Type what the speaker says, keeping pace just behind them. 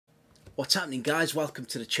What's happening, guys? Welcome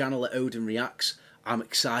to the channel at OdinReactz. I'm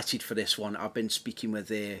excited for this one. I've been speaking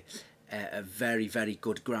with a very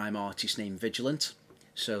good grime artist named Vigilant,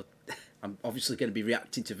 so I'm obviously going to be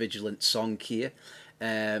reacting to Vigilant's song here.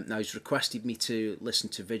 Now he's requested me to listen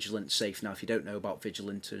to Vigilant Safe. Now if you don't know about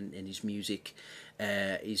Vigilant and his music,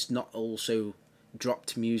 he's not also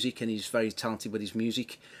dropped music and he's very talented with his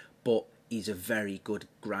music, but he's a very good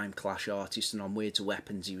grime clash artist, and on Weird to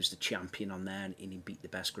Weapons he was the champion on there and he beat the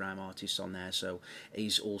best grime artists on there. So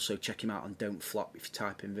he's also, check him out on Don't Flop. If you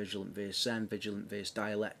type in Vigilant vs Zen, Vigilant vs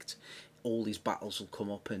Dialect, all these battles will come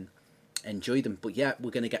up, and enjoy them. But yeah,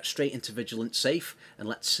 we're going to get straight into Vigilant Safe and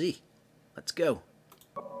let's see. Let's go.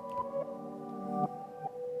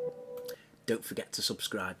 Don't forget to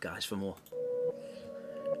subscribe, guys, for more.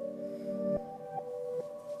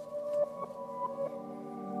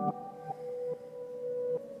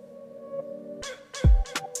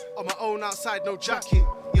 On my own outside, no jacket.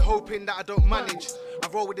 You're hoping that I don't manage. I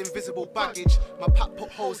roll with invisible baggage. My pack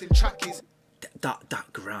put holes in trackies.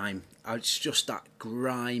 That grime, it's just that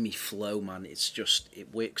grimy flow, man. It's just,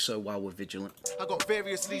 it works so well with Vigilant. I got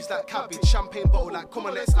various leaves like cabbage, champagne bottle like come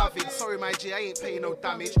on let's have it. Sorry my G, I ain't paying no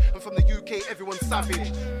damage. I'm from the UK, everyone's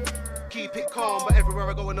savage. Keep it calm, but everywhere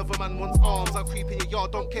I go another man wants arms. I'll creep in your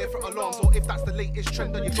yard, don't care for alarms, or if that's the latest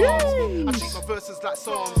trend on your bars. I treat my verses like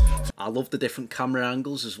songs. I love the different camera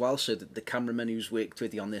angles as well, so the cameraman who's worked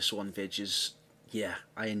with you on this one, Vig, is, yeah,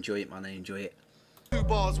 I enjoy it, man, I enjoy it. 2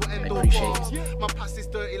 bars will end all bars. My past is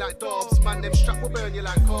dirty like Dobbs. Man, them strap will burn you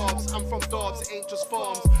like carbs. I'm from Dobbs, it ain't just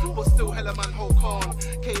farms, but still hella man hold calm.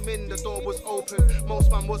 Came in, the door was open. Most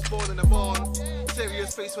man was born in a barn.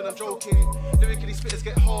 Serious face when I'm joking. Lyrically spitters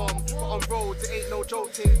get harmed, but on roads it ain't no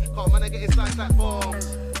joking. Can't man I get his life like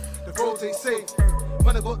bombs. The roads ain't safe.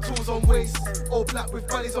 Man I got tools on waist. All black with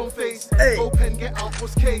valleys on face. Hey. Go pen, get out,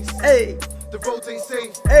 what's case? Hey. The roads ain't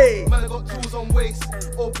safe. Hey. Man I got tools on waist.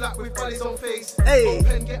 All black with valleys on face. Hey. Go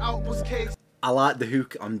pen, get out, what's case? I like the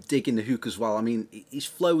hook. I'm digging the hook as well. I mean, his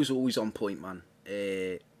flow is always on point, man.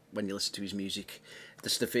 When you listen to his music,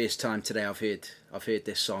 this is the first time today I've heard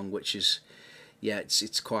this song, which is, yeah,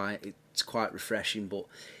 it's quite refreshing. But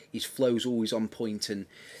his flow's always on point, and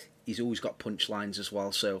he's always got punchlines as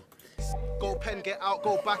well. So. Go pen, get out,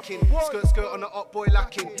 go back in. Skirt on the up boy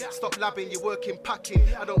lacking. Stop labbing, you're working, packing.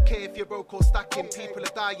 I don't care if you're broke or stacking. People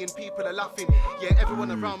are dying, people are laughing. Yeah, everyone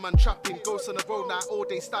around man trapping. Ghosts on the road now, all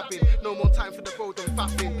day stabbing. No more time for the road, I'm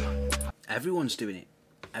faffing. Everyone's doing it.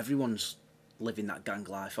 Everyone's living that gang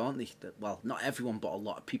life, aren't they? Well, not everyone, but a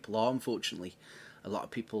lot of people are, unfortunately. A lot of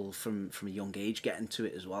people from a young age get into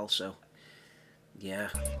it as well, so. Yeah.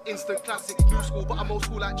 Instant classics, new school, but I'm old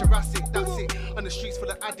school like Jurassic. That's it. On the streets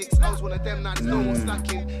full of addicts. I was one of them, now there's no more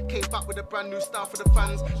slacking. Came back with a brand new style for the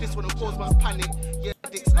fans. This one will cause mass panic. Yeah,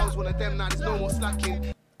 addicts. I was one of them, now there's no more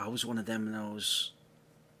slacking. I was one of them, and I was.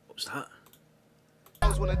 What was that? I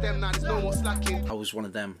was one of them, now there's no more slacking. I was one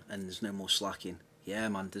of them, and there's no more slacking. Yeah,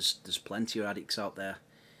 man. There's plenty of addicts out there.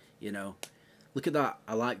 You know. Look at that.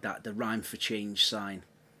 I like that. The rhyme for change sign.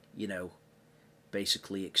 You know.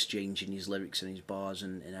 Basically exchanging his lyrics and his bars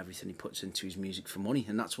and everything he puts into his music for money,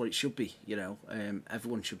 and that's what it should be, you know.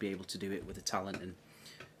 Everyone should be able to do it with a talent, and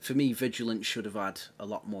for me, Vigilant should have had a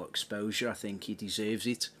lot more exposure. I think he deserves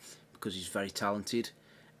it because he's very talented,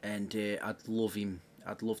 and I'd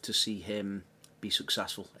love to see him be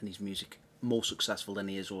successful in his music, more successful than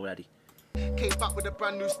he is already. Came back with a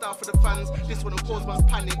brand new style for the fans. This one will cause mass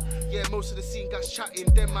panic. Yeah, most of the scene guys chatting.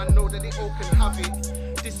 Them man know that they all can have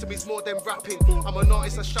it. This to me's more than rapping. I'm an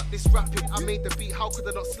artist, I strap this rapping. I made the beat, how could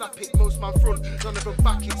I not slap it? Most man front, none of them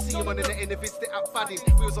back it. See him on the net in the vids, they out fadding.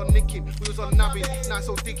 We was on nicking, we was on nabbing. Nice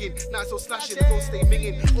old digging, nice old slashing. The roads stay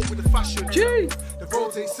minging, up with the fashion. Gee. The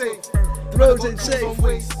roads ain't safe. The roads ain't safe. On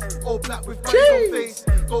waist. All black with valleys on face.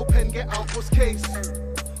 Go pen, get out, what's case?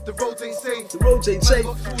 The roads ain't safe. The roads ain't safe.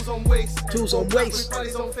 Got tools on waist. Tools on waist.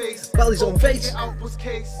 Valleys on face. Valleys on face. Get out, bus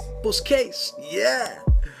case. Bus case. Yeah.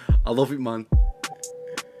 I love it, man.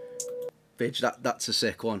 Vig, that's a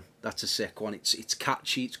sick one. That's a sick one. It's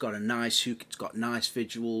catchy. It's got a nice hook. It's got nice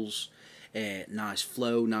visuals, nice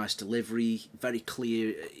flow, nice delivery. Very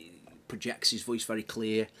clear. Projects his voice very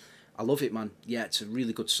clear. I love it, man. Yeah, it's a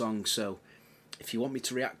really good song. So, if you want me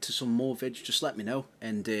to react to some more, Vig, just let me know,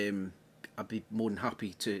 and I'd be more than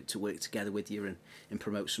happy to work together with you and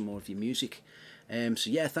promote some more of your music. So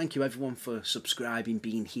yeah, thank you everyone for subscribing,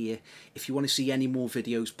 being here. If you want to see any more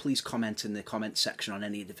videos, please comment in the comment section on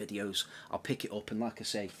any of the videos. I'll pick it up, and like I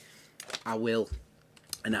say, I will,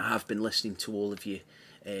 and I have been listening to all of your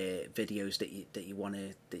videos that you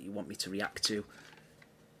want me to react to.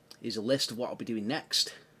 Here's a list of what I'll be doing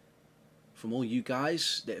next from all you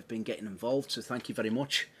guys that have been getting involved. So thank you very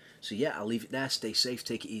much. So yeah, I'll leave it there. Stay safe,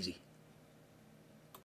 take it easy.